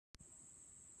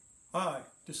Hi,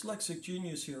 Dyslexic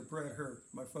Genius here, Brett Hurt.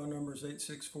 My phone number is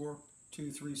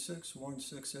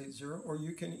 864-236-1680, or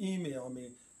you can email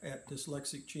me at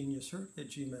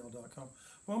dyslexicgeniushurt@gmail.com.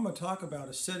 What I'm going to talk about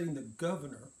is setting the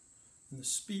governor and the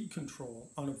speed control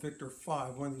on a Victor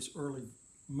 5, one of these early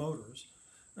motors.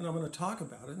 And I'm going to talk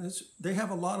about it. And they have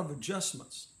a lot of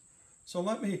adjustments. So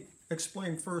let me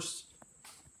explain first.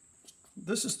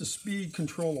 This is the speed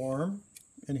control arm,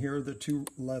 and here are the two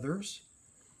leathers.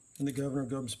 And the governor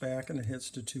goes back and it hits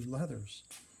the two leathers.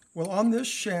 Well, on this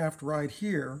shaft right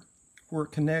here, where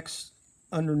it connects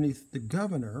underneath the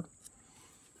governor,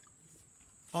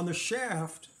 on the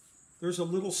shaft, there's a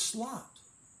little slot.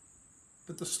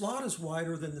 But the slot is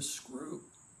wider than the screw.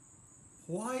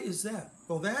 Why is that?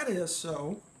 Well, that is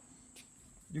so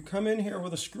you come in here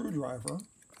with a screwdriver,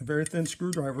 a very thin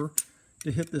screwdriver,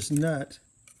 to hit this nut.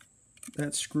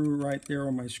 That screw right there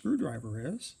on my screwdriver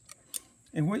is.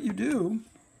 And what you do,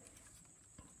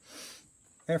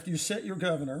 after you set your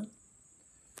governor,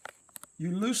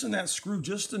 you loosen that screw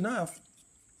just enough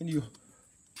and you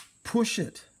push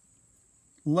it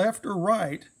left or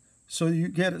right so you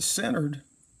get it centered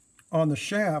on the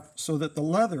shaft so that the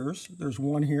leathers, there's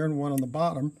one here and one on the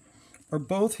bottom, are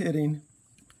both hitting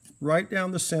right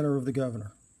down the center of the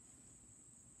governor.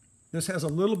 This has a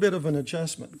little bit of an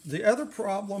adjustment. The other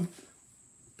problem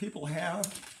people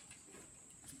have,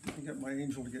 let me get my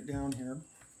angel to get down here,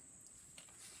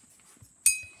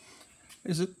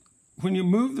 is that when you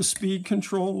move the speed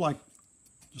control, when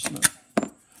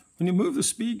you move the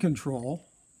speed control,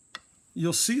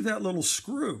 you'll see that little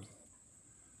screw.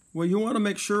 Well, you want to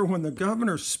make sure when the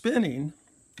governor's spinning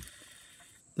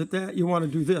that you want to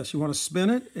do this. You want to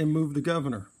spin it and move the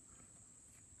governor.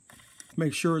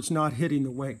 Make sure it's not hitting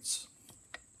the weights,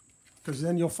 because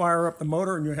then you'll fire up the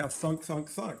motor and you'll have thunk, thunk,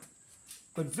 thunk.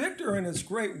 But Victor, in his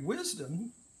great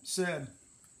wisdom, said,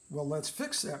 well, let's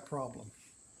fix that problem.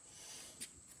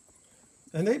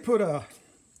 And they put I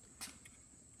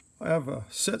have a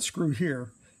set screw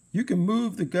here. You can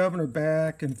move the governor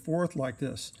back and forth like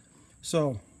this.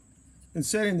 So in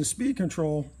setting the speed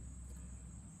control,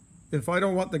 if I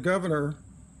don't want the governor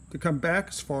to come back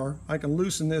as far, I can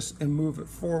loosen this and move it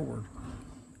forward.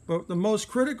 But the most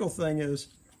critical thing is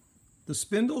the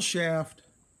spindle shaft,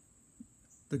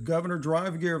 the governor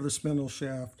drive gear of the spindle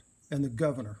shaft, and the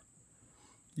governor.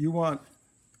 You want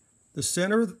the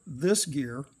center of this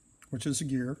gear, which is a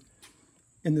gear,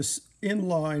 in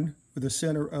line with the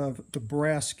center of the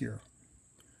brass gear,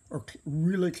 or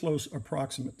really close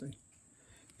approximately.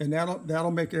 And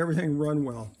that'll make everything run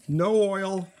well. No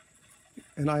oil,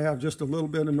 and I have just a little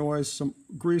bit of noise, some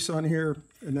grease on here,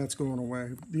 and that's going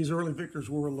away. These early Victors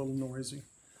were a little noisy.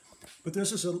 But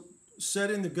this is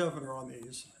setting the governor on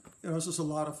these. This is a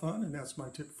lot of fun, and that's my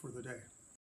tip for the day.